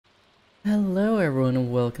Hello everyone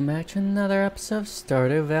and welcome back to another episode of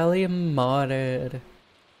Stardew Valley Modded.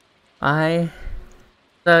 I...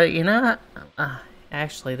 So,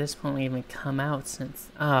 actually this won't even come out since...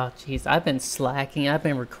 Oh jeez, I've been slacking. I've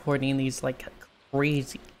been recording these like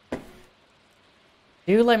crazy.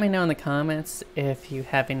 Do let me know in the comments if you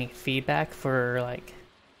have any feedback for like...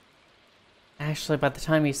 Actually, by the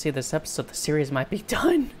time you see this episode, the series might be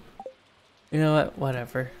done. You know what?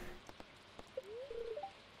 Whatever.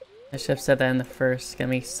 I should have said that in the first. It's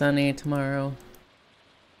gonna be sunny tomorrow.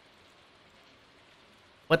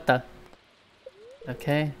 What the?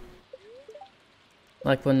 Okay.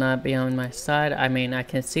 Luck will not be on my side. I mean, I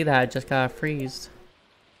can see that. I just got freezed.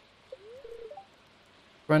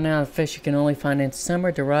 Run out of fish you can only find in summer.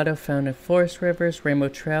 Dorado found in forest rivers. Rainbow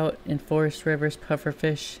trout in forest rivers.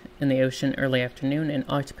 Pufferfish in the ocean early afternoon. And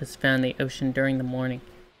octopus found in the ocean during the morning.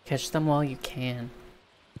 Catch them while you can.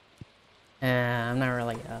 I'm not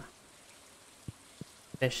really a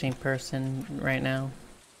fishing person right now.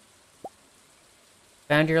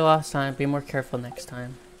 Found your lost time. Be more careful next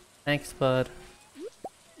time. Thanks, bud.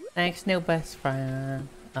 Thanks, new best friend.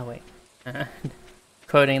 Oh wait,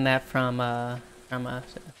 quoting that from a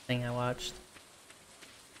thing I watched.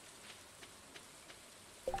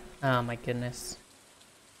 Oh my goodness.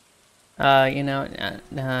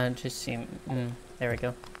 Just see. There we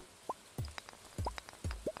go.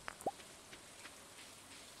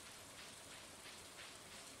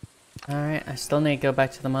 Alright, I still need to go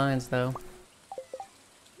back to the mines though.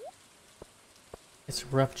 It's a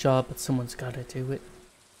rough job, but someone's gotta do it.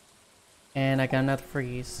 And I got another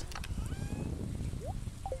freeze.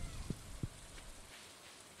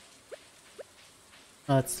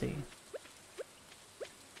 Let's see.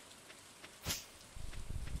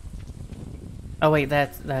 Oh wait,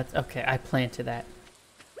 that's okay, I planted that.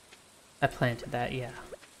 Yeah.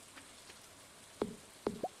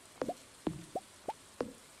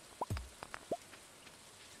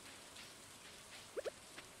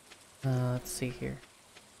 Let's see here.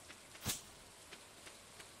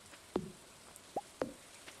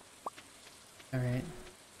 Alright.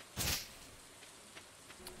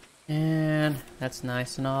 And that's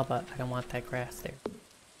nice and all, but I don't want that grass there.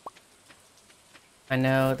 I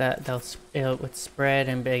know that it would spread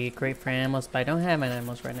and be great for animals, but I don't have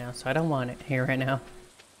animals right now, so I don't want it here right now.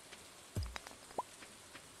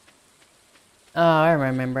 Oh, I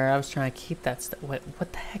remember. I was trying to keep that stuff.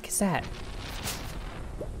 What the heck is that?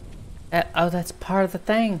 Oh, that's part of the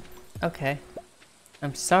thing. Okay.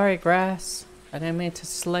 I'm sorry, grass. I didn't mean to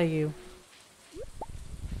slay you.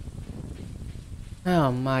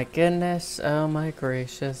 Oh my goodness. Oh my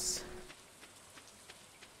gracious.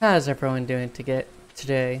 How's everyone doing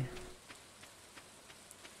today?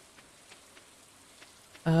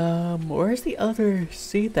 Where's the other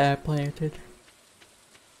seed that I planted?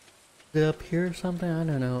 Is it up here or something? I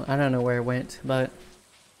don't know. I don't know where it went, but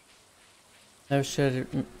those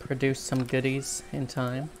should produce some goodies in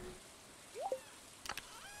time.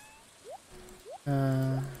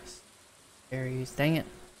 Berries. Dang it.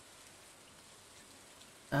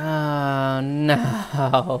 Oh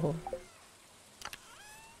no.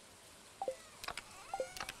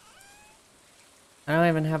 I don't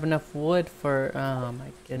even have enough wood for, oh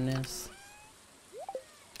my goodness.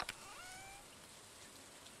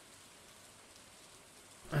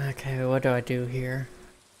 Okay, what do I do here?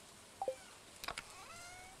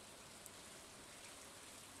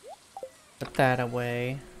 Put that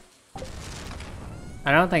away.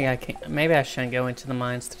 I don't think I can, maybe I shouldn't go into the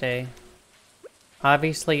mines today.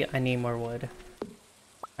 Obviously, I need more wood.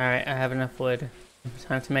 Alright, I have enough wood.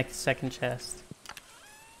 Time to make a second chest.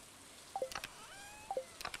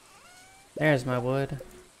 There's my wood.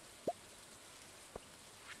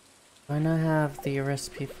 Do I not have the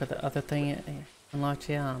recipe for the other thing unlocked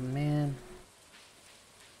yet? Oh man.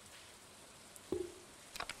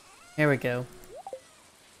 Here we go.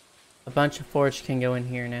 A bunch of forage can go in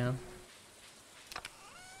here now.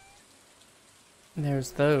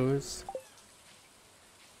 There's those.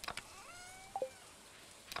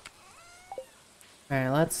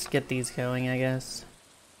 Alright, let's get these going, I guess.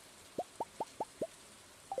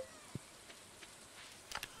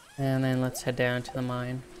 And then let's head down to the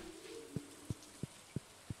mine.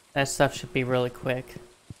 That stuff should be really quick.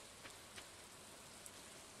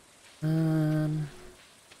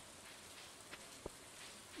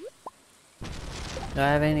 Do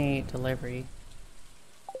I have any delivery?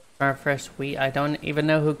 Farm fresh wheat. I don't even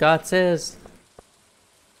know who Gots is.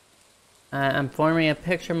 I'm forming a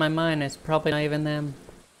picture in my mind. It's probably not even them.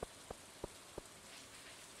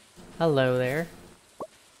 Hello there.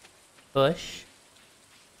 Bush.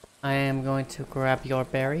 I am going to grab your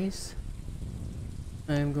berries.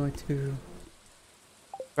 I'm going to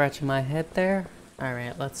scratch my head there.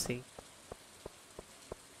 Alright, let's see.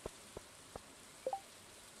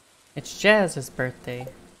 It's Jazz's birthday.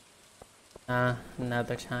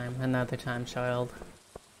 Another time, child.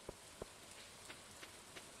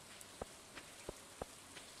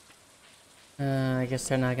 I guess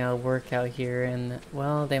they're not gonna work out here, and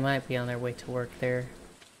well, they might be on their way to work there.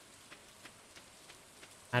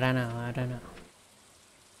 I don't know.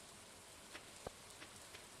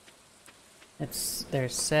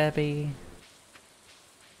 There's Sebby.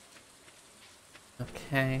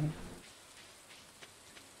 Okay.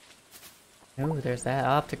 Ooh, there's that.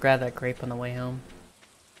 I'll have to grab that grape on the way home.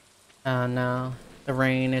 Oh no. The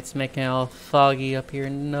rain, it's making it all foggy up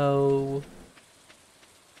here. No.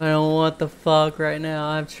 I don't want the fog right now.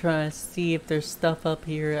 I'm trying to see if there's stuff up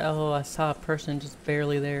here. Oh, I saw a person just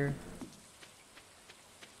barely there.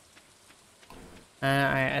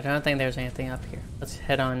 I don't think there's anything up here. Let's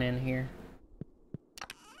head on in here.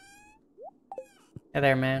 Hey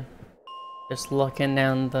there, man. Just looking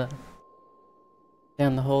down the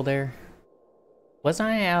hole there. Wasn't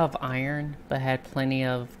I out of iron, but had plenty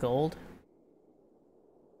of gold?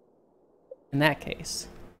 In that case.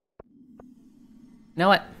 You know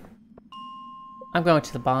what? I'm going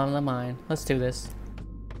to the bottom of the mine. Let's do this.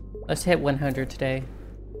 Let's hit 100 today.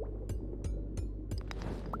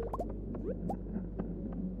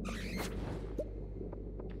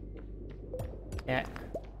 Yeah.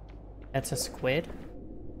 That's a squid?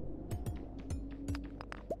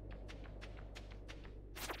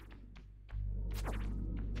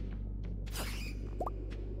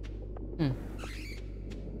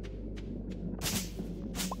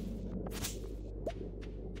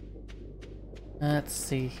 Let's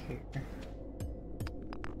see here.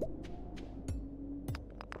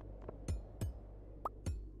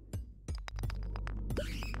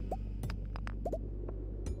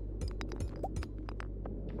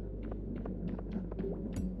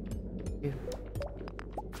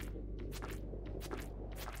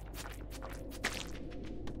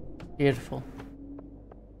 Beautiful.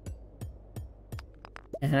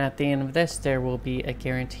 And at the end of this, there will be a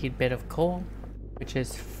guaranteed bit of coal, which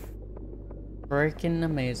is freaking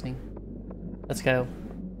amazing. Let's go.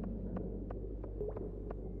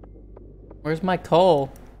 Where's my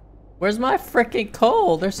coal? Where's my freaking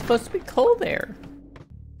coal? There's supposed to be coal there.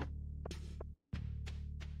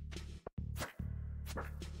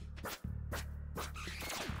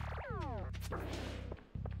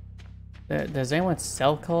 Does anyone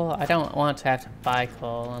sell coal? I don't want to have to buy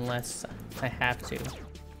coal unless I have to.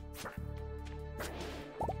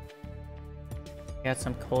 Got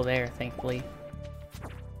some coal there, thankfully.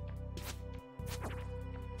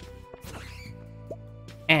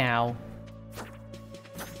 Ow.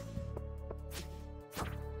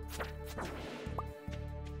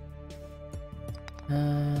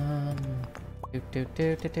 Do.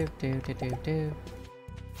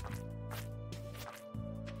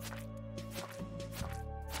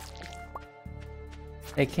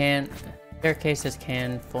 They can, staircases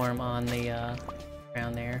can form on the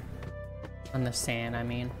ground there. On the sand, I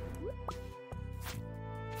mean.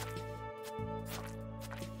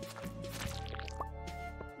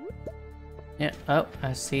 Yeah, oh,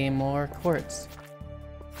 I see more quartz.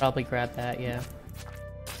 Probably grab that, yeah.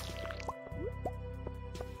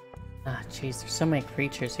 Ah, jeez, there's so many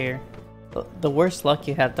creatures here. The worse luck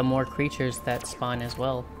you have, the more creatures that spawn as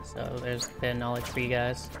well. So there's a bit of knowledge for you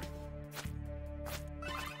guys.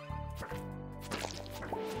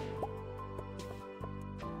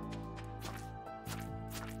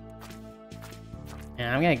 And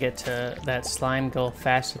I'm gonna get to that slime goal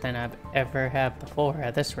faster than I've ever have before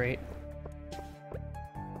at this rate.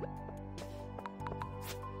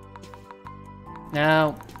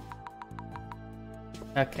 No.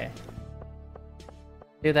 Okay.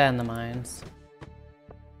 Do that in the mines.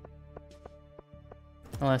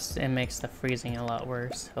 Unless it makes the freezing a lot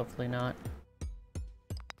worse. Hopefully not.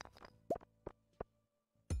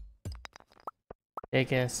 They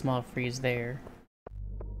get a small freeze there.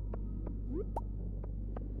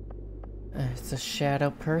 It's a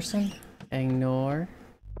shadow person. Ignore.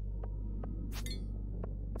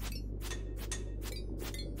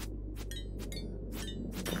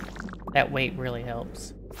 That weight really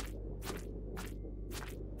helps.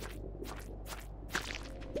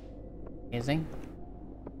 Amazing.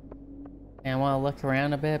 And I want to look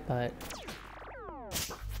around a bit, but...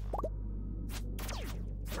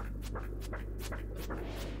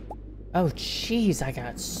 Oh, jeez, I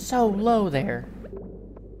got so low there.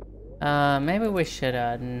 Maybe we should,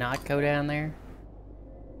 not go down there.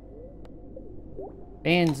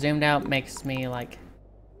 Being zoomed out makes me, like,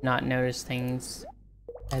 not notice things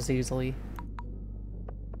as easily.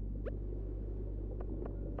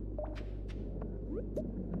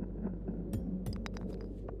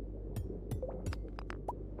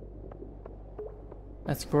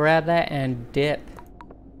 Let's grab that and dip.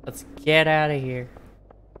 Let's get out of here.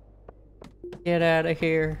 Get out of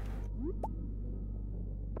here.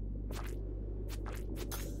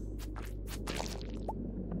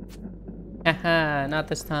 Haha, not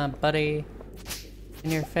this time, buddy.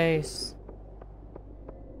 In your face.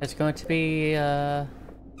 There's going to be a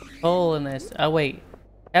hole in this. Oh wait,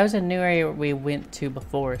 that was a new area we went to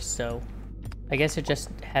before, so I guess it just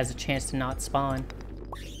has a chance to not spawn.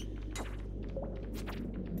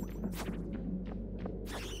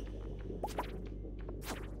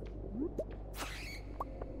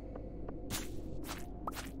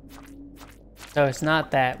 So it's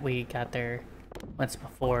not that we got there once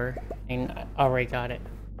before and already got it.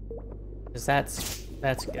 Because that's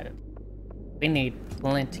good. We need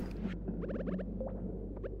plenty.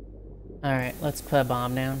 Alright, let's put a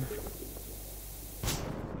bomb down.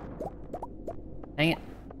 Dang it.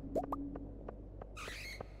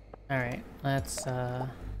 Alright, let's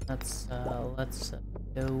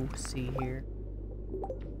go see here.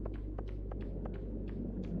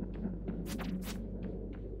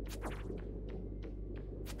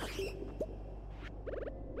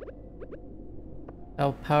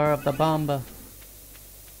 Oh, power of the bomba.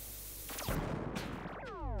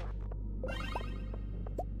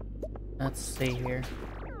 Let's see here.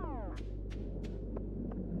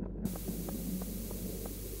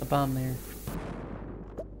 The bomb there.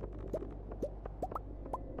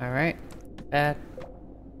 Alright. That.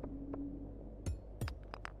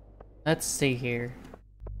 Let's see here.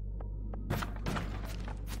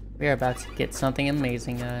 We are about to get something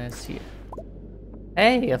amazing, guys. Yeah.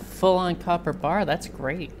 Hey, a full-on copper bar. That's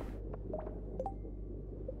great.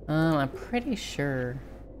 I'm pretty sure.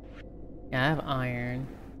 Yeah, I have iron.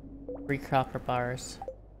 3 copper bars.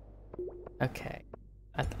 Okay.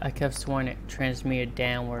 I could have sworn it transmuted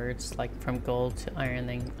downwards, like from gold to iron,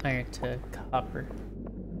 then iron to copper.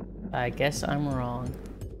 I guess I'm wrong.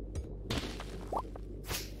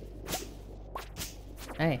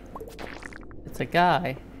 Hey. It's a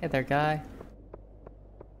guy. Hey there, guy.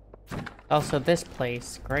 Also, this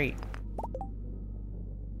place. Great.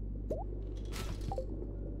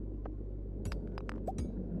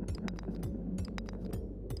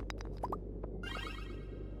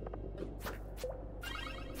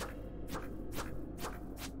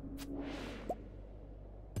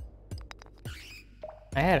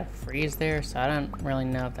 I had a freeze there, so I don't really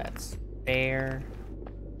know if that's fair,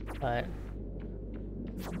 but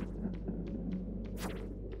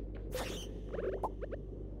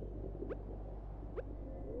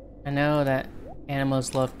I know that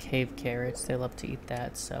animals love cave carrots. They love to eat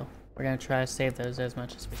that, so we're gonna try to save those as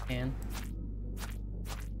much as we can.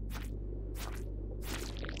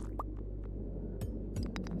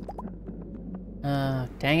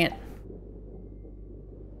 Dang it.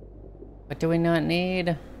 What do we not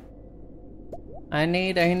need? I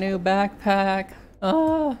need a new backpack.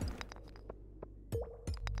 Oh,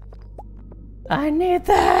 I need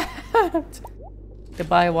that.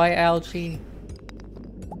 Goodbye, white algae.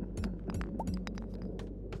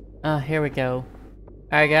 Here we go.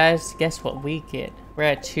 Alright guys, guess what we get? We're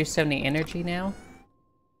at 270 energy now.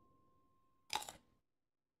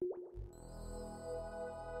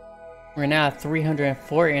 We're now at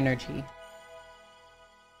 304 energy.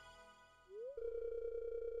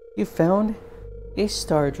 You found a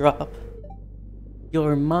Stardrop.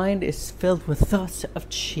 Your mind is filled with thoughts of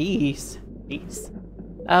cheese. Cheese.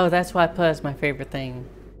 Oh, that's why I put as my favorite thing.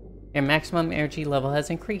 Your maximum energy level has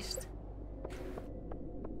increased.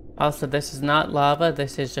 Also, this is not lava,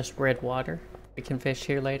 this is just red water. We can fish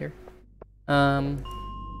here later. Or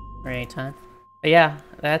anytime. But yeah,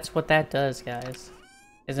 that's what that does, guys.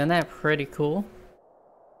 Isn't that pretty cool?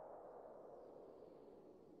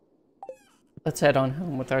 Let's head on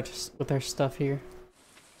home with our stuff here.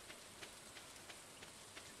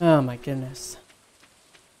 Oh my goodness.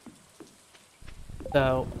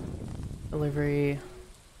 So, delivery.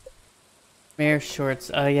 Mayor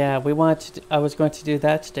shorts. Oh yeah, I was going to do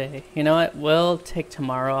that today. You know what? We'll take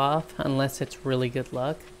tomorrow off unless it's really good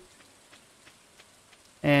luck.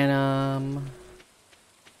 And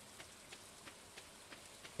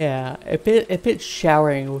yeah, if it's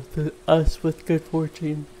showering with us with good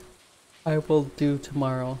fortune, I will do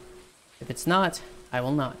tomorrow. If it's not, I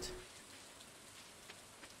will not.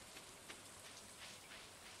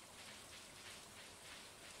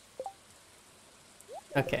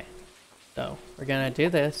 Okay. So, we're gonna do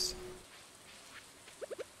this.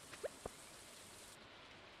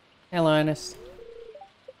 Hey, Linus.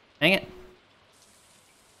 Dang it.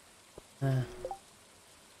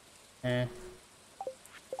 Eh.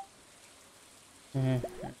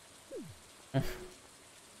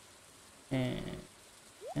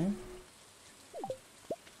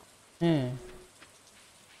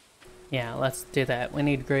 Yeah, let's do that. We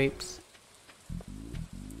need grapes.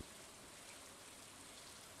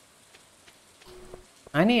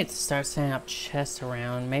 I need to start setting up chests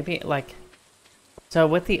around. Maybe like, so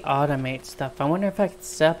with the automate stuff, I wonder if I could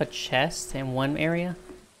set up a chest in one area,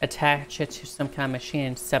 attach it to some kind of machine,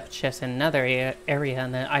 and set up a chest in another area,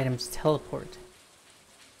 and the items teleport.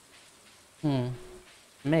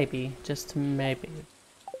 Maybe, just maybe.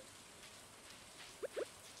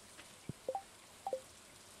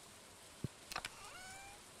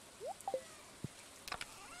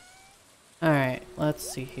 Alright, let's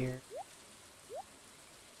see here.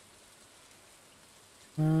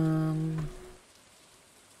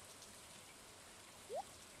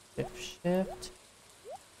 Shift.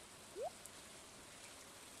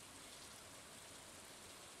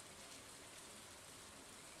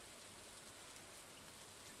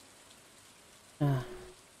 Ah,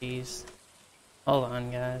 jeez. Hold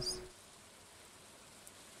on, guys.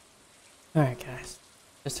 Alright, guys.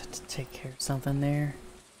 Just have to take care of something there.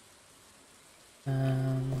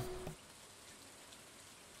 Okay.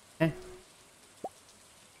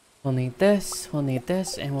 We'll need this,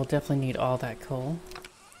 and we'll definitely need all that coal.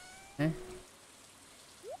 Okay.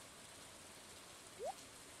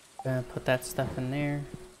 Gonna put that stuff in there.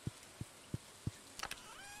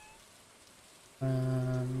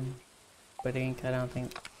 But ink, I don't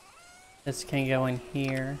think this can go in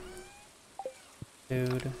here.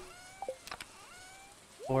 Food.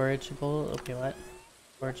 Forageable. Okay, what?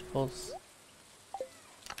 Forageables.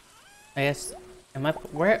 I guess. Am I?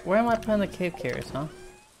 Where am I putting the cave carrots, huh?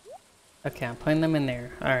 Okay, I'm putting them in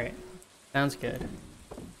there. All right, sounds good.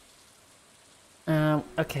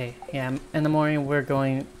 Okay, yeah. In the morning, we're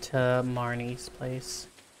going to Marnie's place.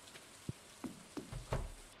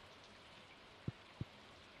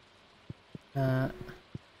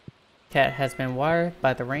 Cat has been watered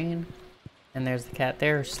by the rain, and there's the cat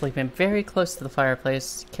there sleeping very close to the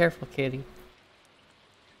fireplace. Careful, kitty.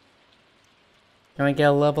 Can we get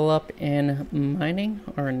a level up in mining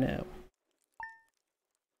or no?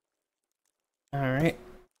 Alright.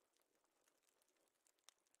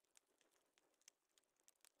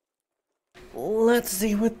 Let's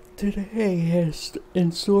see what today has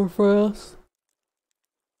in store for us.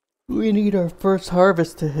 We need our first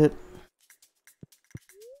harvest to hit.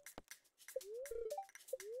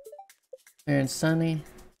 Fair and sunny.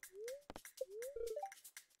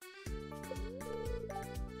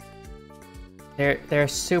 They're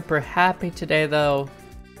super happy today though.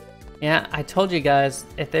 Yeah, I told you guys,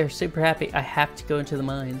 if they're super happy, I have to go into the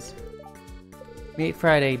mines. Meat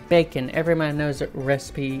Friday, bacon. Everyone knows a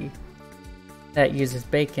recipe that uses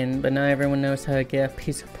bacon, but not everyone knows how to get a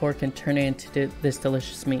piece of pork and turn it into this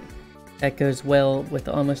delicious meat. That goes well with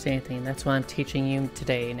almost anything. That's why I'm teaching you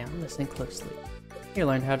today. Now listen closely. You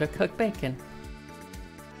learn how to cook bacon.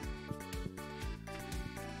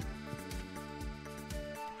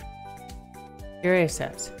 Curious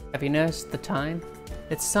apps. Have you noticed the time?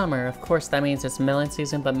 It's summer. Of course that means it's melon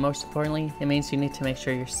season, but most importantly, it means you need to make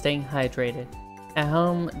sure you're staying hydrated. At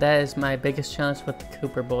home, that is my biggest challenge with the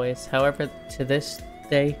Cooper boys. However, to this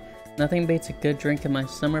day, nothing beats a good drink of my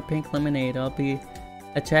summer pink lemonade. I'll be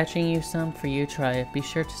attaching you some for you to try it. Be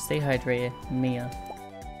sure to stay hydrated, Mia.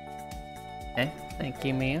 Okay, thank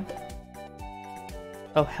you, Mia.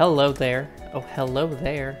 Oh, hello there. Oh, hello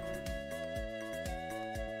there.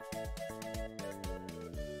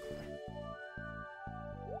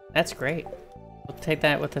 That's great. We'll take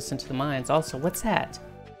that with us into the mines. Also, what's that?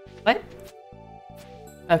 What?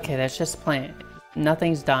 Okay, that's just a plant.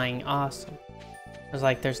 Nothing's dying. Awesome. I was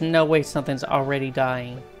like, there's no way something's already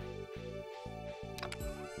dying.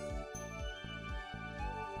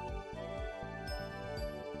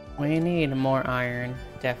 We need more iron,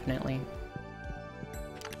 definitely.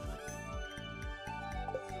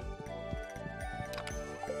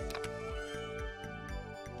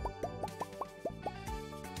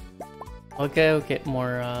 I'll go get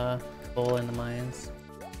more coal in the mines.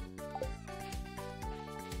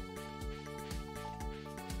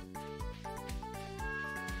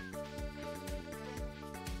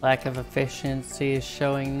 Lack of efficiency is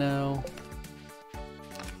showing no.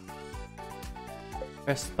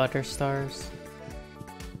 Press butter stars.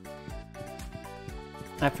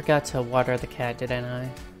 I forgot to water the cat, didn't I?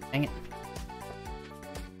 Dang it.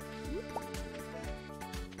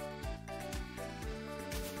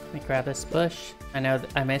 Let me grab this bush. I know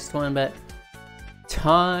I missed one, but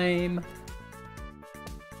time.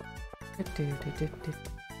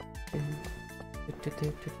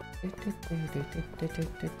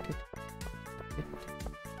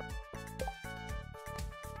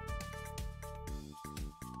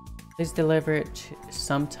 Please deliver it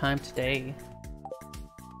sometime today.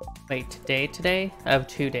 Wait, today? Oh,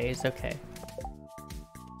 2 days, okay.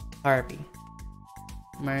 Harvey.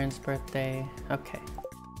 Marin's birthday, okay.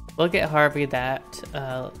 We'll get Harvey that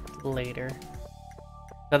later.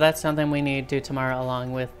 So that's something we need to do tomorrow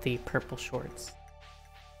along with the purple shorts.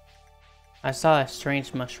 I saw a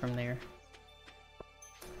strange mushroom there.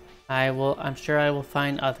 I'm sure I will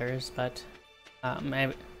find others, but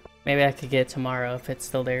maybe I could get it tomorrow if it's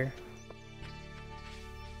still there.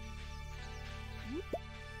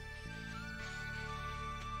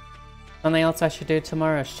 Something else I should do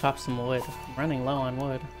tomorrow is chop some wood. I'm running low on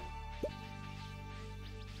wood.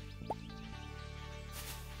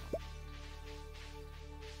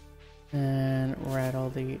 And rattle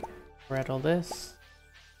this.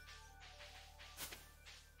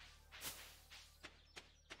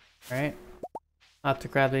 Alright. I'll have to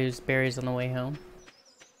grab these berries on the way home.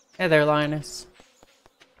 Hey there, Linus.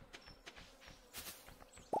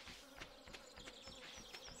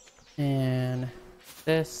 And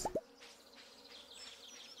this.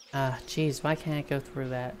 Ah, jeez, why can't I go through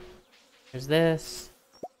that? There's this.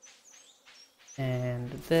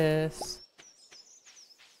 And this.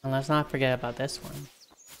 And let's not forget about this one.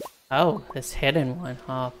 Oh, this hidden one.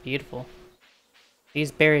 Oh, beautiful.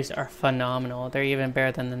 These berries are phenomenal. They're even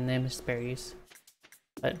better than the Nimbus berries.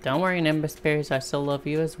 But don't worry, Nimbus berries, I still love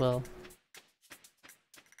you as well.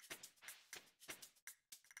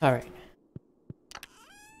 Alright.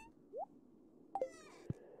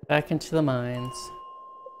 Back into the mines.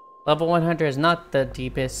 Level 100 is not the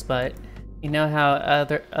deepest, but you know how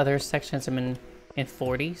other sections have been in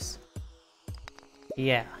 40s?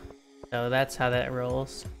 Yeah. So that's how that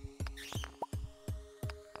rolls.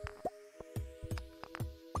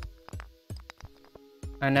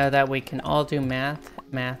 I know that we can all do math.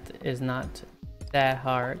 Math is not that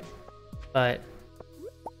hard, but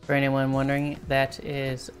for anyone wondering, that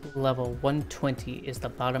is level 120 is the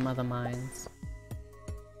bottom of the mines.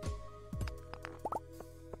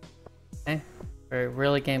 Okay, we're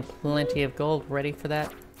really getting plenty of gold. Ready for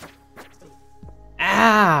that?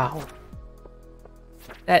 Ow!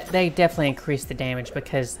 They definitely increased the damage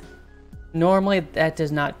because normally that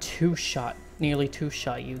does not nearly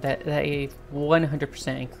two-shot you. That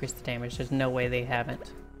 100% increased the damage. There's no way they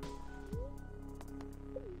haven't.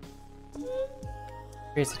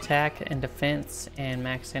 Increase attack and defense and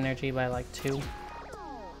max energy by like 2.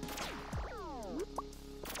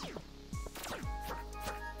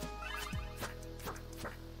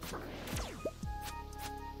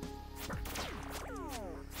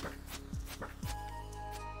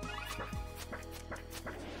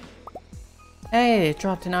 Hey, it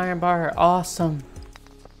dropped an iron bar. Awesome.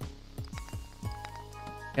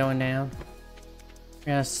 Going down.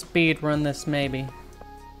 We're gonna speed run this maybe.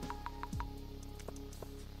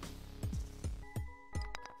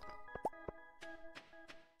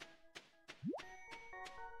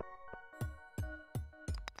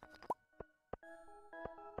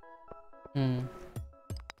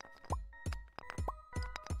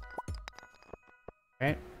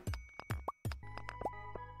 Right.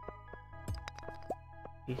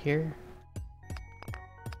 Here.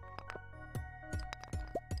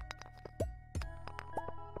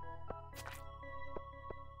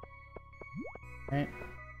 Right.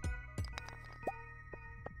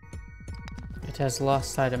 It has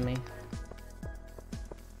lost sight of me.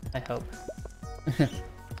 I hope.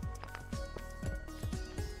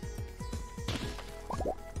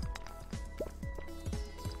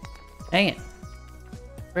 Dang it.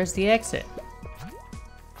 Where's the exit?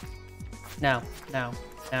 No, no,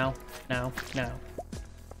 no, no, no.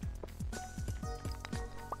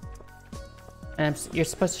 And you're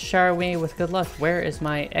supposed to shower me with good luck. Where is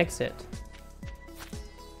my exit?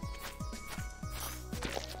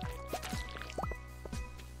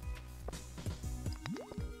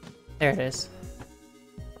 There it is.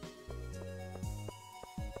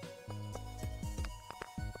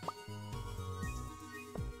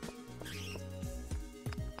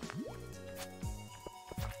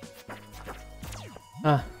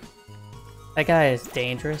 That guy is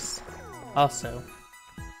dangerous. Also.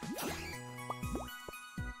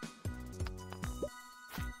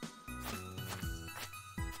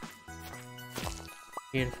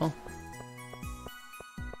 Beautiful.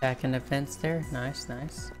 Back in the fence there. Nice,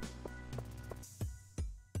 nice.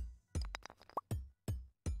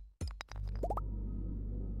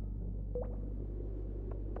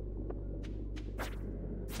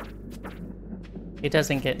 It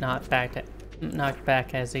doesn't get knocked back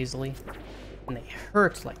as easily. And they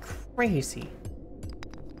hurt like crazy.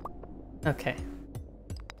 Okay.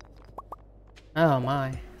 Oh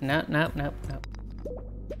my. Nope, nope, nope, nope.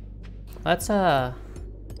 Let's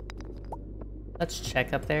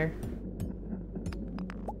check up there.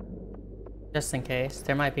 Just in case.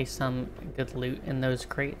 There might be some good loot in those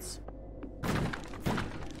crates.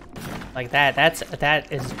 Like that.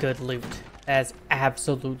 That is good loot. That is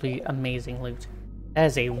absolutely amazing loot. That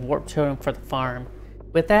is a warp totem for the farm.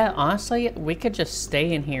 With that, honestly, we could just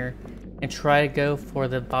stay in here and try to go for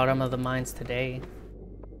the bottom of the mines today.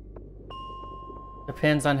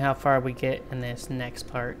 Depends on how far we get in this next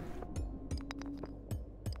part.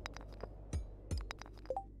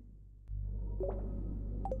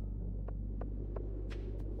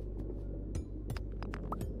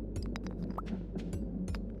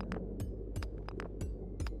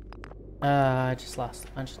 I just lost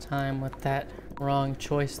a bunch of time with that wrong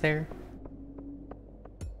choice there.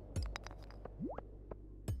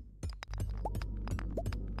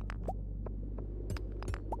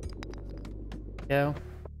 Go.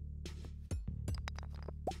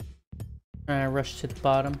 Trying to rush to the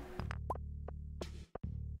bottom.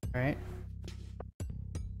 Alright.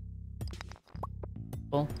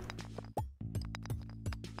 Cool.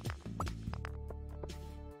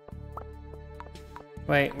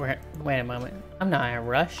 Wait a moment. I'm not in a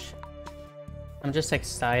rush. I'm just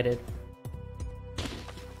excited.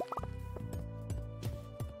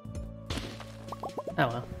 Oh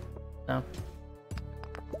well. No.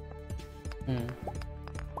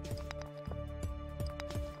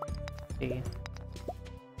 See.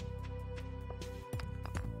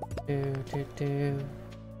 Do.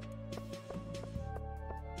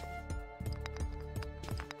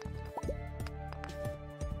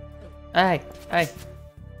 Hey.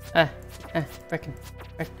 Frickin'.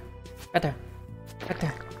 Right there.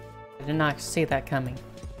 I did not see that coming.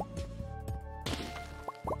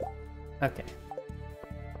 Okay.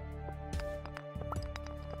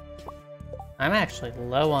 I'm actually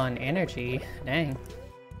low on energy. Dang.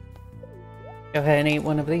 Go ahead and eat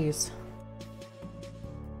one of these.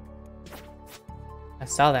 I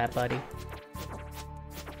saw that, buddy.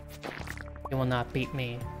 You will not beat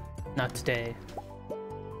me. Not today.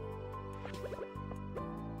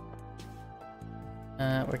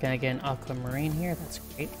 We're gonna get an aquamarine here. That's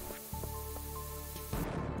great.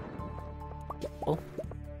 Cool.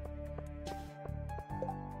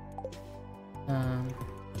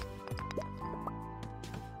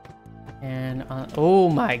 And oh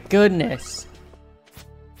my goodness.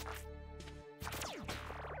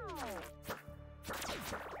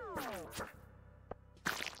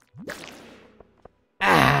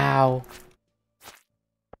 Ow.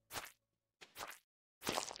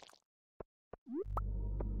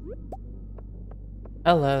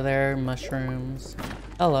 Hello there, mushrooms.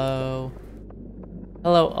 Hello.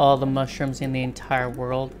 Hello, all the mushrooms in the entire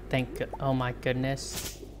world. Oh my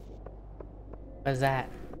goodness. What is that?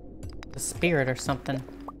 The spirit or something.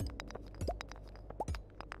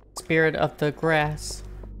 Spirit of the grass.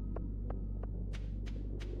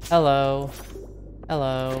 Hello.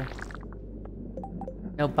 Hello.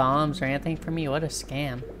 No bombs or anything for me? What a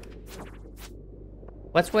scam.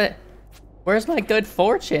 Where's my good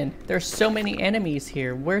fortune? There's so many enemies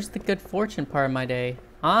here. Where's the good fortune part of my day?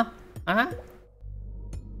 Huh? Huh?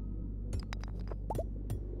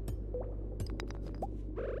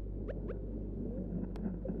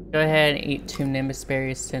 Go ahead and eat 2 Nimbus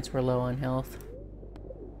berries since we're low on health.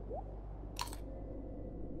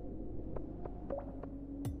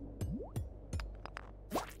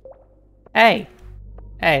 Hey!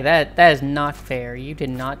 Hey, that is not fair. You did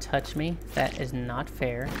not touch me. That is not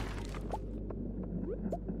fair.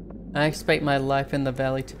 I expect my life in the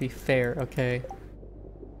valley to be fair, okay?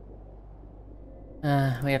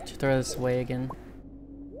 We have to throw this away again.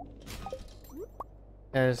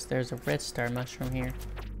 Because there's a red star mushroom here.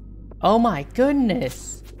 Oh my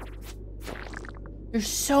goodness! There's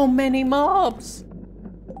so many mobs!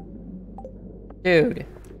 Dude.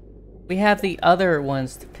 We have the other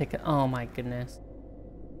ones to pick up. Oh my goodness.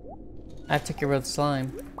 I have to get rid of the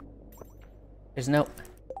slime. There's no...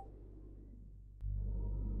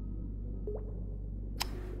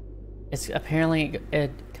 It's apparently a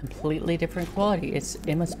completely different quality.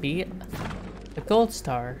 It must be a gold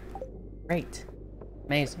star. Great.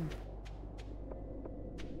 Amazing.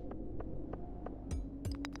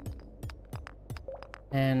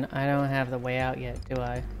 And I don't have the way out yet, do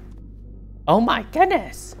I? Oh my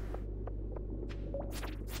goodness!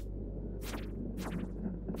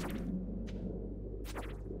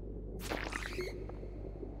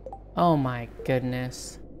 Oh my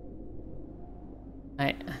goodness.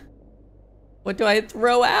 What do I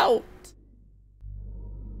throw out?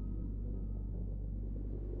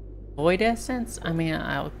 Void essence? I mean,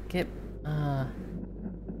 I'll get, I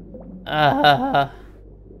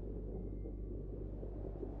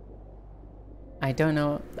don't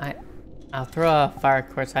know. I'll throw a fire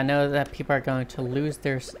quartz. I know that people are going to lose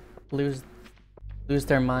their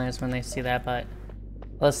minds when they see that, but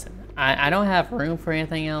listen, I don't have room for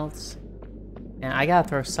anything else, and I gotta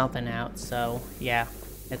throw something out. So yeah,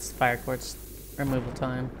 it's fire quartz removal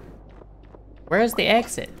time. Where's the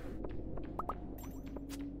exit?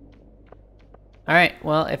 All right.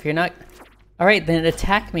 Well, if you're not, all right, then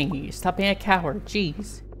attack me. Stop being a coward.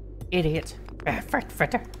 Jeez, idiot.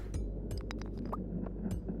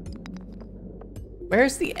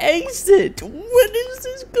 Where's the exit? What is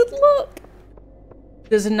this? Good luck.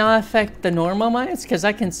 Does it not affect the normal mines? Because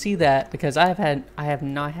I can see that because I have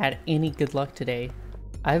not had any good luck today.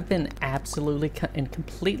 I've been absolutely and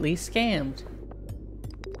completely scammed.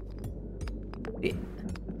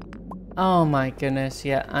 Oh my goodness,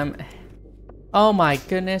 yeah, oh my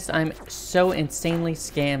goodness, I'm so insanely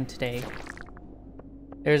scammed today.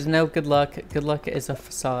 There's no good luck. Good luck is a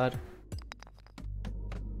facade.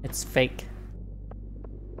 It's fake.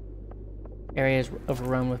 Areas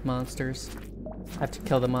overrun with monsters. I have to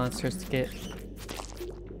kill the monsters to get...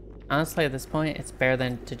 Honestly, at this point, it's better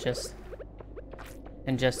than to just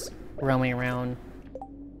roaming around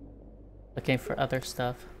looking for other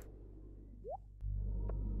stuff.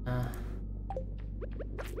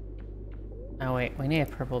 Oh wait, we need a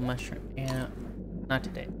purple mushroom. Yeah, not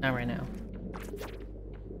today, not right now.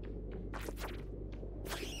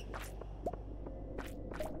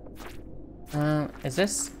 Is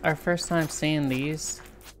this our first time seeing these?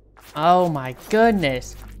 Oh my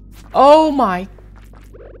goodness! Oh my...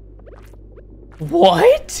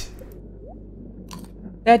 What?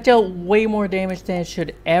 That dealt way more damage than it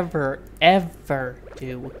should ever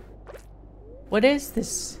do. What is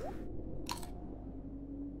this?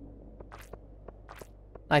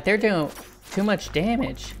 Like, they're doing too much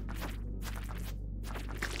damage.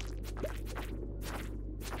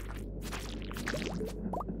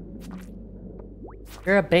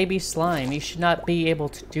 You're a baby slime. You should not be able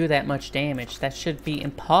to do that much damage. That should be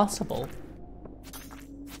impossible.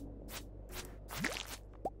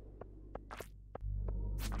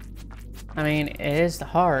 I mean, it is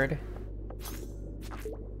hard.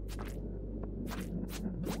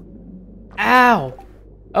 Ow!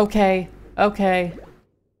 Okay, okay.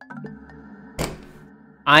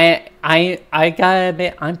 I gotta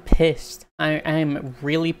admit, I'm pissed. I'm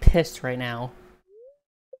really pissed right now.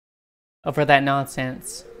 Over that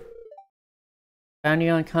nonsense. Found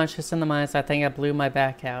you unconscious in the mines. I think I blew my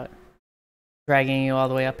back out. Dragging you all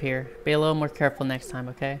the way up here. Be a little more careful next time,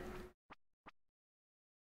 okay?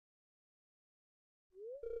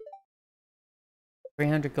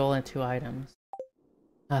 $300 gold and 2 items.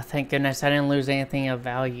 Oh, thank goodness I didn't lose anything of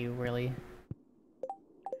value, really.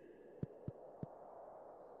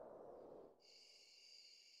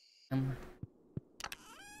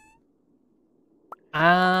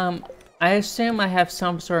 I assume I have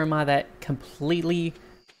some sort of mod that completely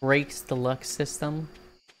breaks the luck system.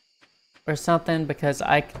 Or something, because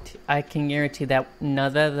I can guarantee that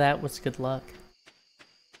none of that was good luck.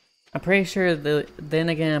 I'm pretty sure then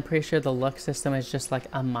again, I'm pretty sure the luck system is just like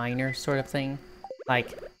a minor sort of thing.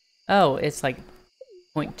 Like, oh, it's like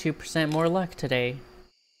 0.2% more luck today.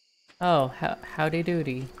 Oh, howdy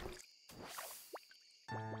doody.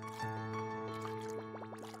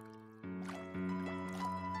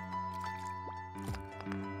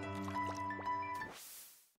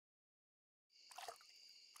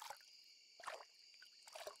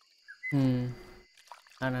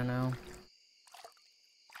 I don't know.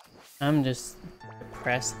 I'm just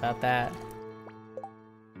depressed about that.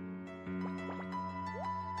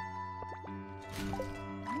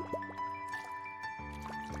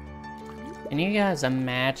 Can you guys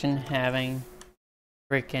imagine having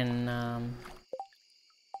freaking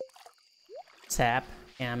sap?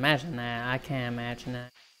 Yeah, imagine that. I can't imagine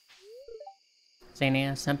that.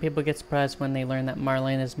 Xenia, some people get surprised when they learn that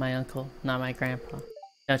Marlene is my uncle, not my grandpa.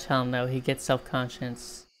 Don't tell him though, he gets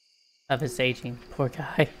self-conscious of his aging. Poor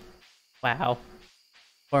guy. Wow.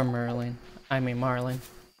 Poor Marlene. Poor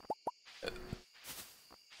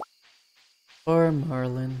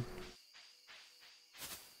Marlene.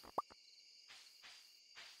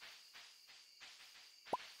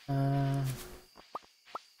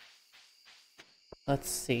 Let's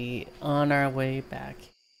see. On our way back.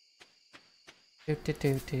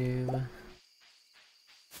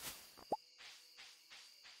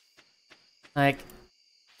 Like,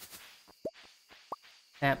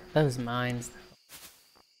 that, those mines.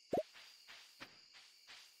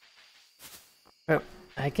 But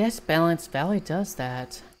I guess Balanced Valley does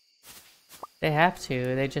that. They have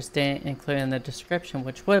to. They just didn't include in the description,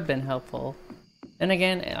 which would have been helpful. Then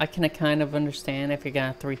again, I can kind of understand if you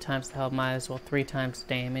got 3 times the health, might as well 3 times the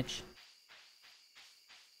damage.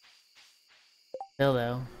 Still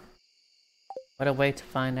though, what a way to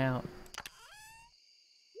find out.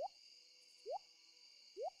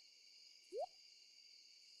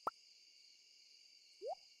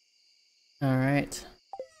 Alright.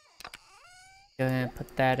 Go ahead and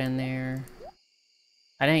put that in there.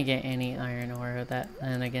 I didn't get any iron ore that,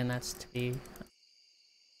 and again, that's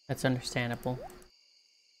understandable.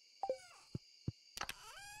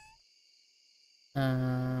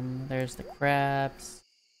 There's the crabs.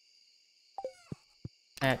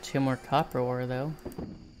 I got 2 more copper ore though.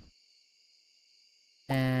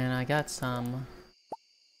 And I got some of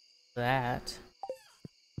that.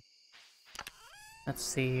 Let's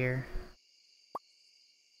see here.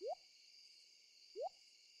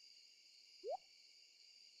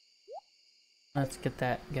 Let's get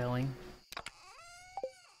that going.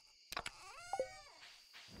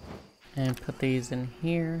 And put these in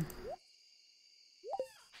here.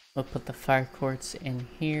 We'll put the fire quartz in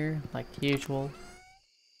here, like usual.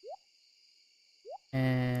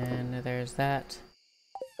 And there's that.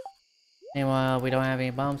 Meanwhile, we don't have any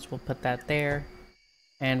bombs, we'll put that there.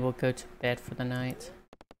 And we'll go to bed for the night.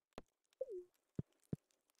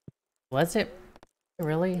 Was it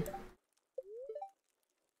really?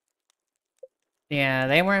 Yeah,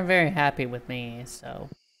 they weren't very happy with me, so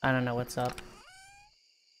I don't know what's up.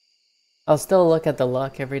 I'll still look at the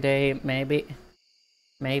luck every day, maybe.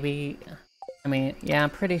 I mean, yeah,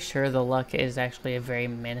 I'm pretty sure the luck is actually a very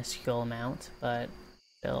minuscule amount, but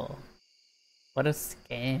still. What a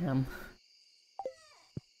scam.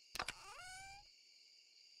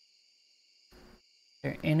 Is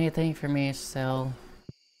there anything for me to sell?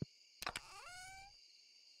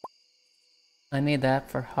 I need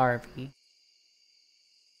that for Harvey.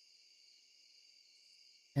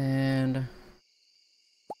 And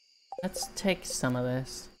let's take some of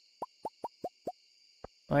this.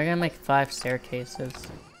 We're gonna make 5 staircases.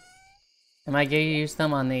 Am I gonna use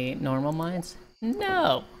them on the normal mines?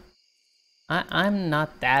 No! I'm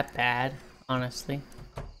not that bad, honestly.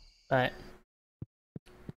 But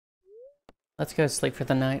let's go to sleep for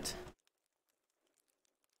the night.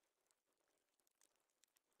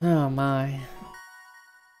 Oh my.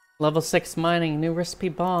 Level 6 mining, new recipe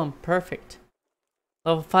bomb, perfect.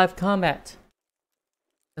 Level 5 combat.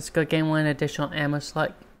 Let's go gain 1 additional ammo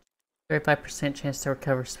slot. 35% chance to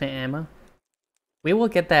recover spent ammo. We will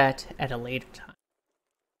get that at a later time.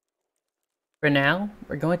 For now,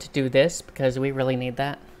 we're going to do this because we really need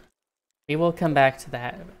that. We will come back to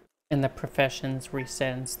that in the professions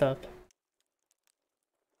reset and stuff.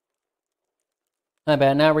 I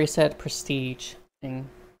bet now reset prestige thing.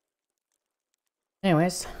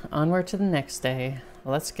 Anyways, onward to the next day.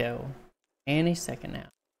 Let's go. Any second now.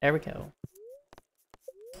 There we go.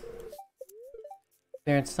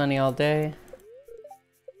 Clear and sunny all day.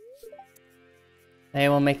 They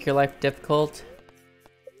will make your life difficult.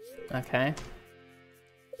 Okay.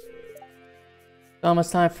 It's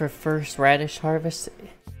almost time for first radish harvest.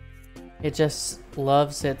 It just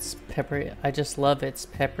loves its peppery. I just love its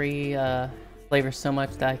peppery flavor so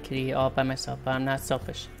much that I could eat all by myself, but I'm not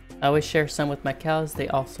selfish. I always share some with my cows. They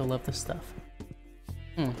also love the stuff.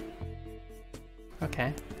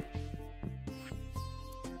 Okay.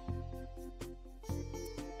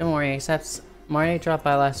 Don't worry, except Marty dropped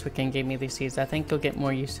by last week and gave me these seeds. I think you'll get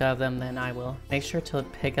more use out of them than I will. Make sure to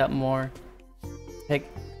pick more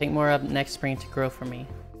up next spring to grow for me,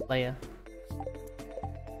 Leia.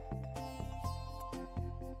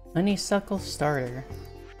 Honeysuckle starter.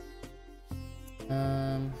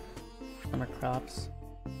 Summer crops.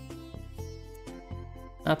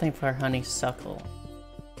 Nothing for honeysuckle.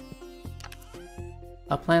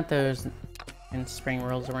 I'll plant those when spring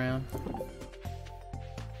rolls around.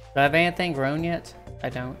 Do I have anything grown yet? I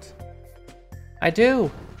don't. I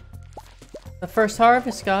do! The first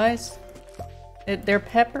harvest, guys! They're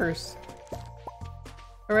peppers.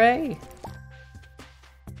 Hooray!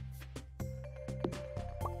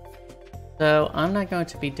 So, I'm not going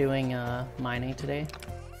to be doing mining today.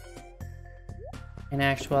 In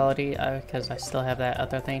actuality, because I still have that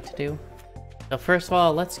other thing to do. So first of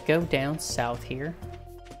all, let's go down south here.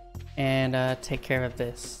 And take care of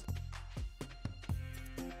this.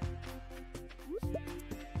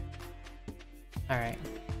 Alright.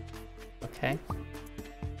 Okay.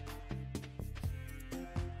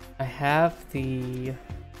 I have the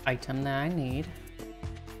item that I need.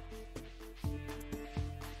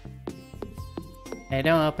 They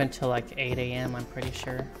don't open until like 8 AM, I'm pretty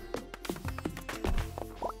sure.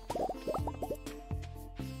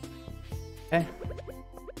 Okay.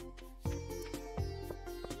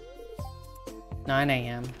 9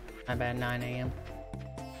 a.m. My bad, 9 a.m.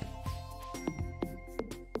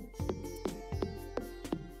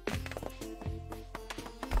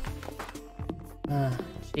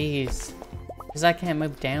 Jeez. Because I can't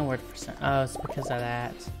move downward for some. Oh, it's because of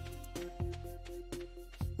that.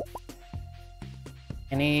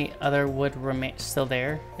 Any other wood remain still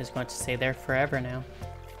there is going to stay there forever now.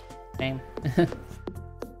 Shame.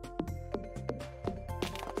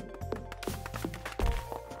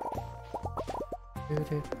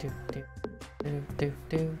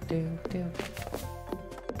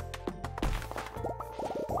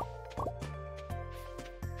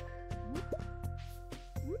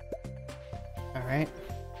 Alright.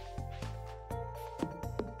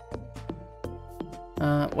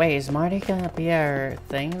 Wait, is Marty gonna be our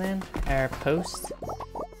thing then? Our post?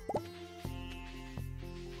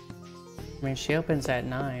 I mean, she opens at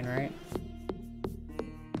 9, right?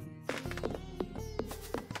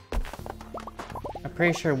 I'm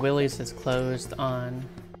pretty sure Willie's is closed on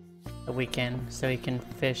the weekend, so he can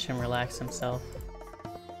fish and relax himself.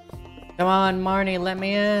 Come on, Marty, let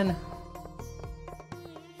me in!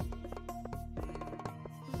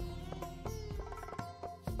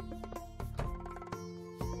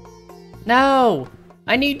 No!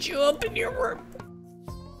 I need you up in your room!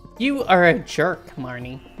 You are a jerk,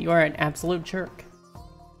 Marnie. You are an absolute jerk.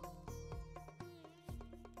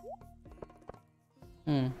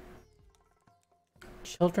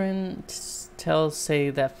 Children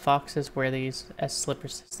say that foxes wear these as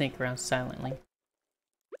slippers to sneak around silently.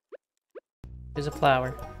 Here's a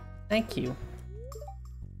flower. Thank you.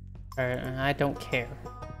 I don't care.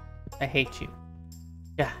 I hate you.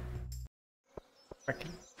 Yeah.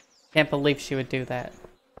 Frickin'. Can't believe she would do that.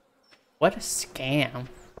 What a scam.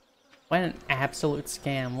 What an absolute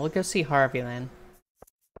scam. We'll go see Harvey then.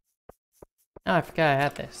 Oh, I forgot I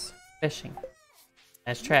had this. Fishing.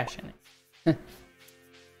 Has trash in it.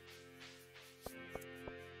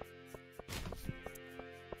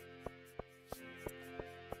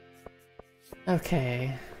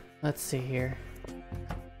 Okay. Let's see here.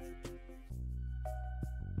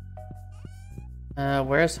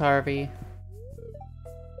 Where's Harvey?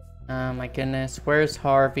 Oh my goodness, where's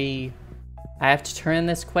Harvey? I have to turn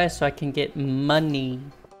this quest so I can get money.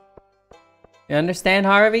 You understand,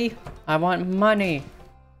 Harvey? I want money.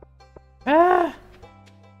 Ah!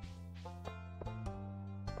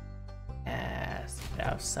 Yes,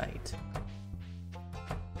 out of sight.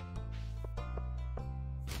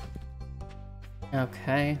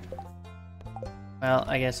 Okay. Well,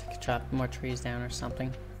 I guess I could chop more trees down or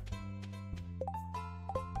something.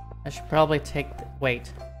 I should probably take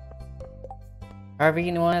wait. Harvey,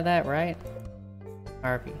 you wanted that, right?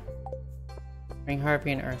 Harvey. Bring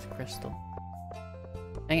Harvey an earth crystal.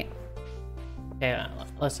 Dang it. Okay,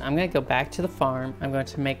 listen, I'm gonna go back to the farm. I'm going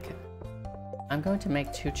to make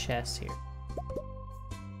 2 chests here.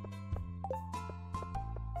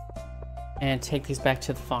 And take these back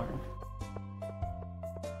to the farm.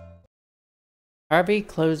 Harvey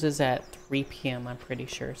closes at 3 p.m. I'm pretty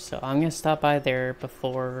sure, so I'm gonna stop by there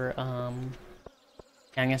before, yeah, I'm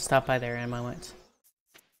gonna stop by there in a moment.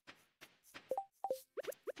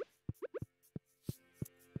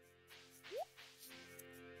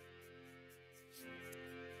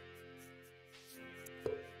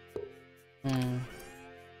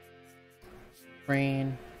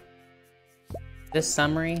 Rain. This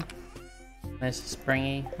summery? This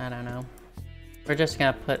springy? I don't know. We're just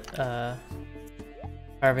gonna put,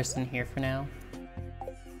 harvest in here for now.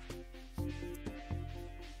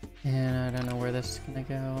 And I don't know where this is gonna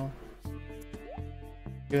go.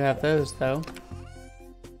 You have those though.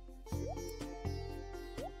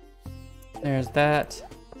 There's that.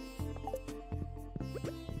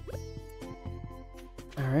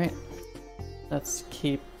 Alright.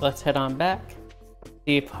 Let's head on back.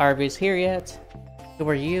 See if Harvey's here yet. Who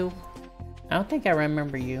are you? I don't think I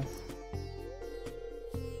remember you.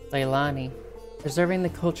 Leilani. Preserving the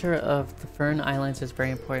culture of the Fern Islands is very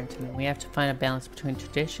important to me. We have to find a balance between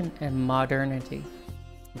tradition and modernity.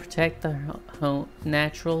 Protect the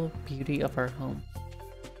natural beauty of our home.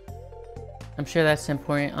 I'm sure that's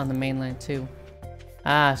important on the mainland too.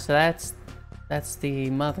 Ah, so that's the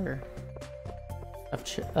mother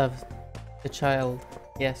of the child.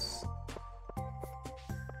 Yes.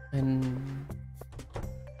 And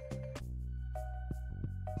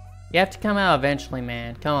you have to come out eventually,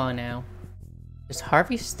 man. Come on now. Does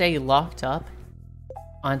Harvey stay locked up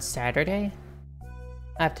on Saturday?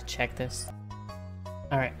 I have to check this.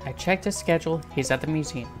 Alright, I checked his schedule. He's at the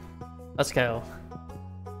museum. Let's go.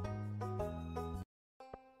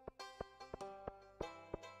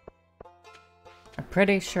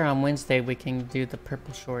 pretty sure on Wednesday we can do the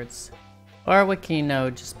purple shorts. Or we can, you know,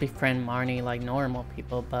 just befriend Marnie like normal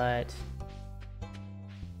people, but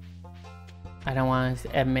I don't want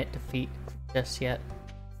to admit defeat just yet.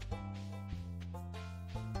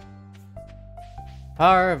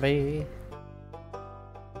 Harvey!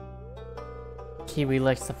 Kiwi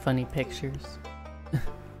likes the funny pictures.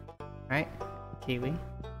 Right? Kiwi.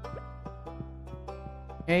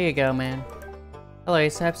 Here you go, man. Hello,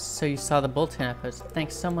 Aesop. So you saw the bulletin I posted.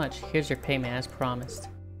 Thanks so much. Here's your payment as promised.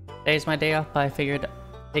 Today's my day off, but I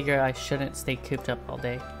figure I shouldn't stay cooped up all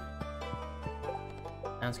day.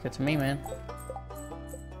 Sounds good to me, man.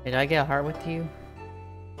 Did I get a heart with you?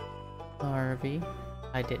 Harvey?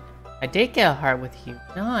 I did. I did get a heart with you.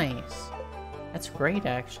 Nice. That's great,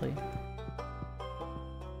 actually.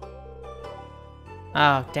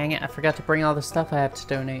 Oh, dang it. I forgot to bring all the stuff I have to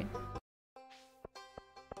donate.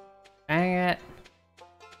 Dang it.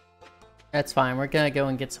 That's fine. We're gonna go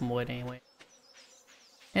and get some wood anyway.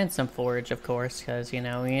 And some forage, of course, because, you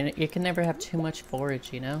know, you can never have too much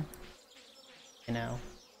forage, you know? You know.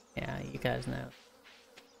 Yeah, you guys know.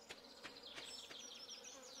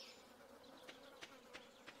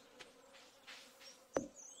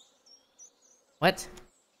 What?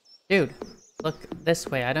 Dude, look this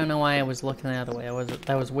way. I don't know why I was looking the other way.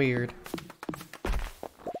 That was weird.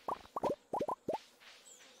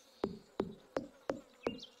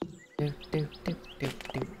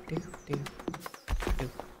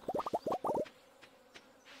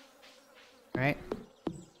 Right.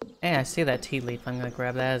 Hey, I see that tea leaf. I'm gonna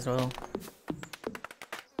grab that as well.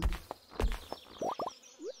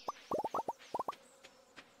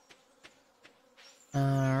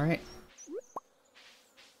 Alright.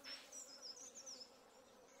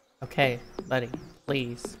 Okay, buddy,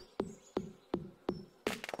 please.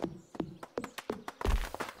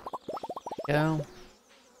 Go.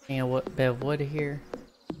 A bit of wood here.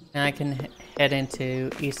 Now I can head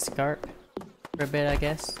into East Scarp for a bit, I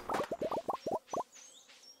guess.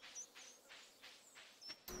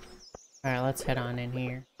 Alright, let's head on in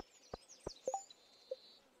here.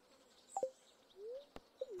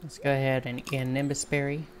 Let's go ahead and eat a Nimbus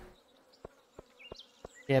Berry.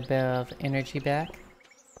 Get a bit of energy back.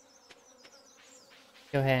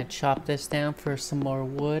 Go ahead and chop this down for some more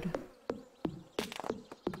wood.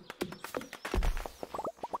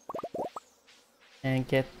 And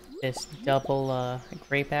get this double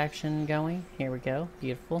grape action going. Here we go.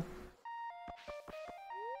 Beautiful.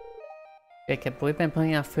 Jacob, we've been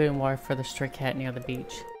putting out food and water for the stray cat near the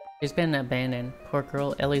beach. She's been abandoned. Poor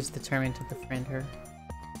girl. Ellie's determined to befriend her.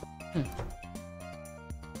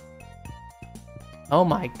 Oh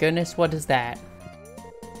my goodness, what is that?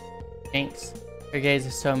 Jinx. Her gaze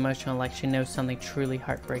is so emotional, like she knows something truly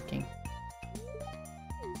heartbreaking.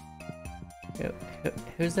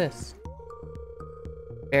 Who's this?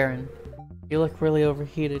 Baron. You look really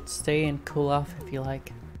overheated. Stay and cool off if you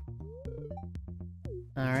like.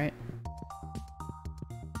 Alright.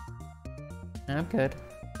 I'm good.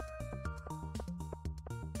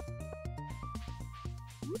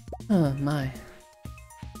 Oh my.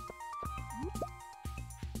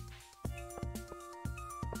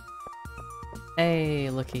 Hey,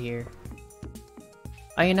 looky here.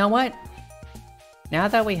 Oh, you know what? Now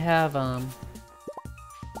that we have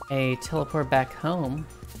a teleport back home,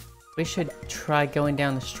 we should try going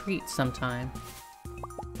down the street sometime.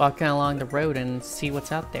 Walking along the road and see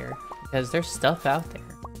what's out there. Because there's stuff out there.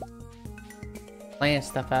 Plenty of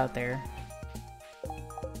stuff out there.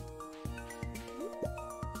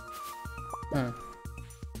 We'll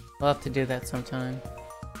have to do that sometime.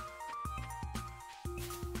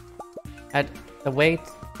 The way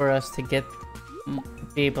for us to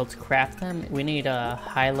be able to craft them, we need a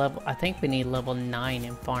high level. I think we need level 9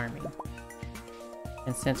 in farming.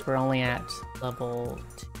 And since we're only at level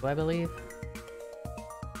 2, I believe.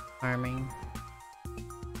 Farming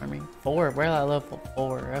 4. We're at level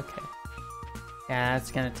 4. Okay. Yeah,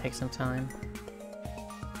 that's gonna take some time.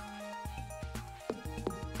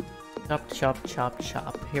 Chop, chop, chop,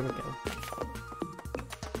 chop. Here we go.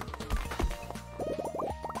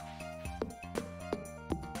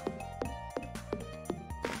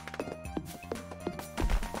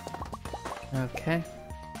 Okay.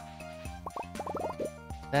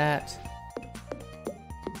 That.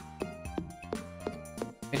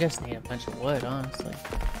 We just need a bunch of wood, honestly.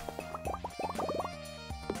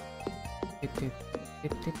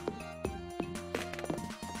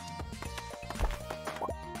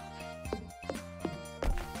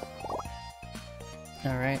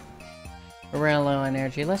 Alright. We're running low on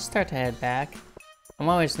energy. Let's start to head back. I'm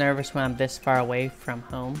always nervous when I'm this far away from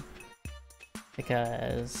home.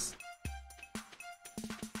 Because...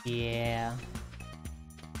 yeah.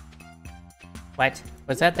 What?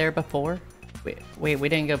 Was that there before? Wait, we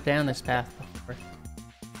didn't go down this path before.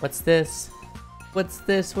 What's this? What's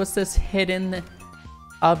this? What's this hidden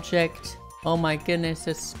object? Oh my goodness,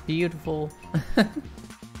 it's beautiful. And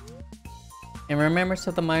remember, so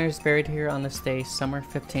the miners buried here on this day, summer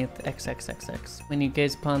 15th, XXXX. When you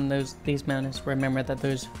gaze upon these mountains, remember that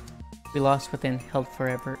those we lost within held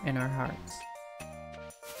forever in our hearts.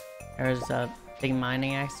 There's a big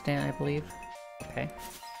mining accident, I believe. Okay.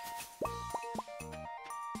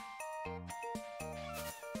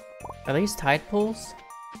 Are these tide pools?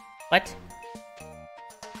 What?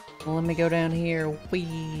 Well, let me go down here.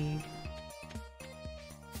 Whee!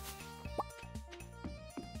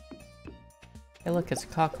 Hey, look, it's a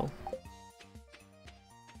cockle.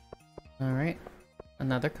 Alright.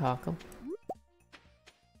 Another cockle.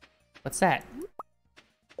 What's that?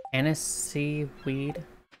 Anise weed?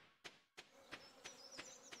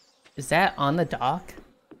 Is that on the dock?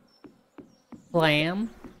 Clam?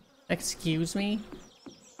 Excuse me?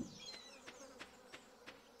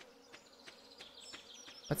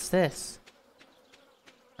 What's this?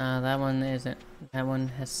 That one isn't. That one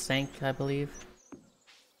has sank, I believe.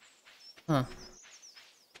 Huh.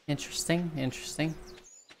 Interesting, interesting.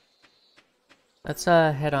 Let's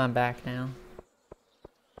head on back now.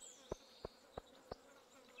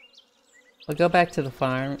 We'll go back to the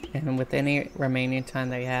farm, and with any remaining time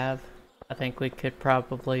they have, I think we could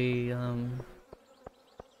probably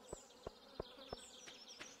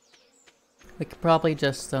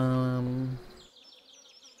just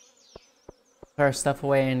put our stuff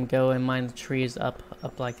away and go and mine the trees up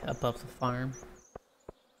like above the farm.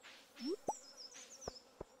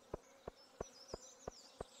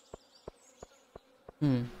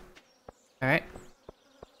 Alright.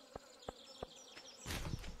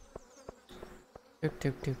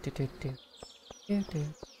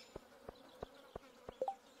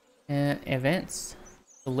 Events.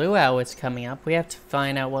 The luau is coming up. We have to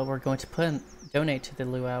find out what we're going to donate to the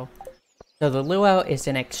luau. So the luau is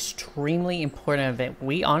an extremely important event.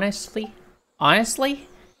 We honestly,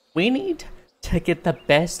 we need to get the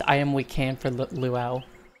best item we can for luau.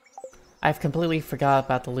 I've completely forgot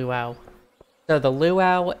about the luau. So the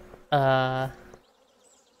luau, you know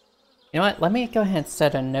what? Let me go ahead and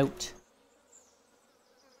set a note.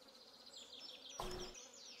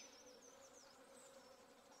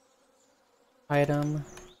 Item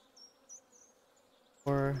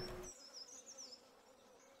for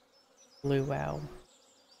luau.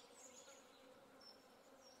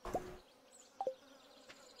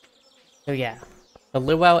 So yeah, the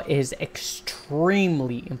luau is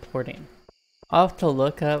extremely important. I'll have to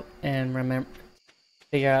look up and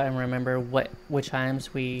figure out and remember which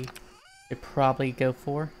items we should probably go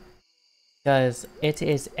for, because it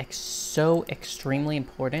is so extremely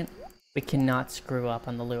important. We cannot screw up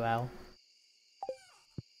on the luau.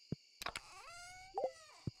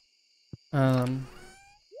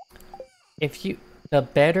 If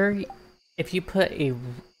you put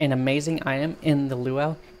an amazing item in the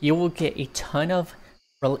luau, you will get a ton of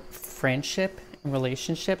friendship and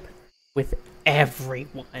relationship with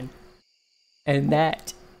everyone, and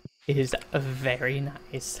that is very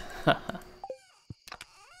nice.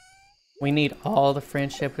 We need all the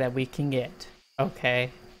friendship that we can get. Okay.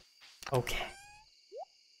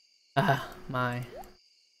 My.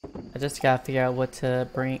 I just gotta figure out what to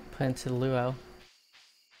put into the luau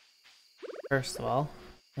first of all,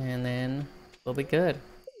 and then we'll be good.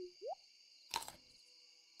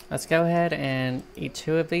 Let's go ahead and eat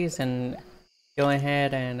 2 of these and go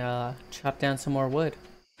ahead and chop down some more wood.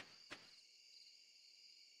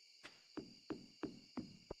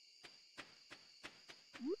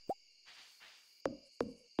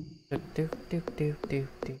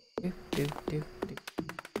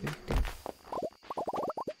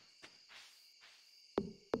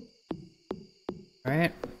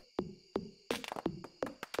 Alright.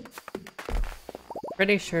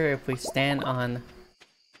 Pretty sure if we stand on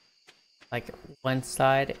like one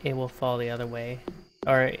side, it will fall the other way.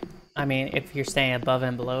 Or, I mean, if you're standing above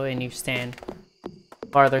and below and you stand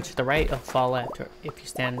farther to the right, it'll fall left. Or if you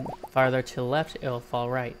stand farther to the left, it'll fall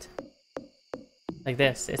right. Like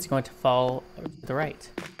this, it's going to fall to the right.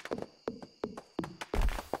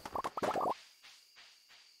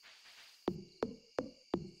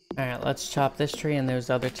 Alright, let's chop this tree and those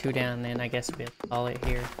other 2 down, and then I guess we'll call it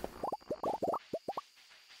here.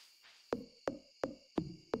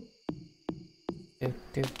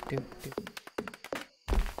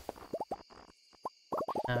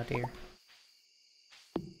 Oh dear.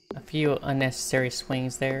 A few unnecessary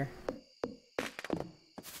swings there.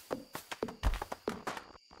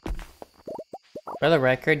 For the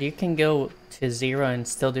record, you can go to 0 and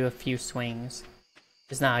still do a few swings.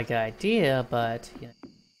 It's not a good idea, but you know.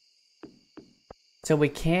 So we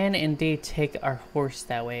can indeed take our horse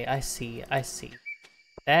that way. I see, I see.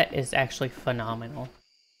 That is actually phenomenal.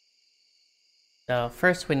 So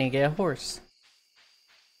first we need to get a horse.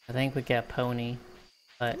 I think we get a pony,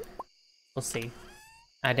 but we'll see.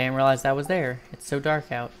 I didn't realize that was there. It's so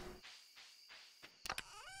dark out.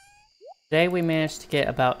 Today we managed to get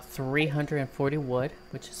about 340 wood,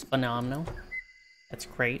 which is phenomenal. That's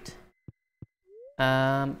great.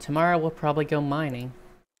 Tomorrow we'll probably go mining.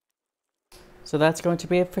 So that's going to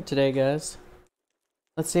be it for today, guys.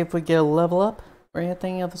 Let's see if we get a level up or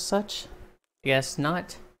anything of such. I guess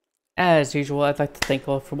not. As usual, I'd like to thank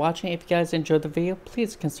you all for watching. If you guys enjoyed the video,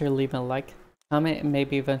 please consider leaving a like, comment, and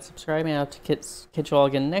maybe even subscribing. I'll catch you all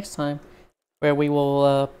again next time, where we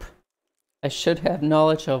will, I should have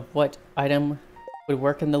knowledge of what item would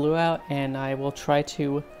work in the luau, and I will try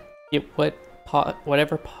to get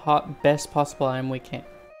whatever best possible item we can.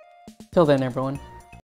 Till then, everyone.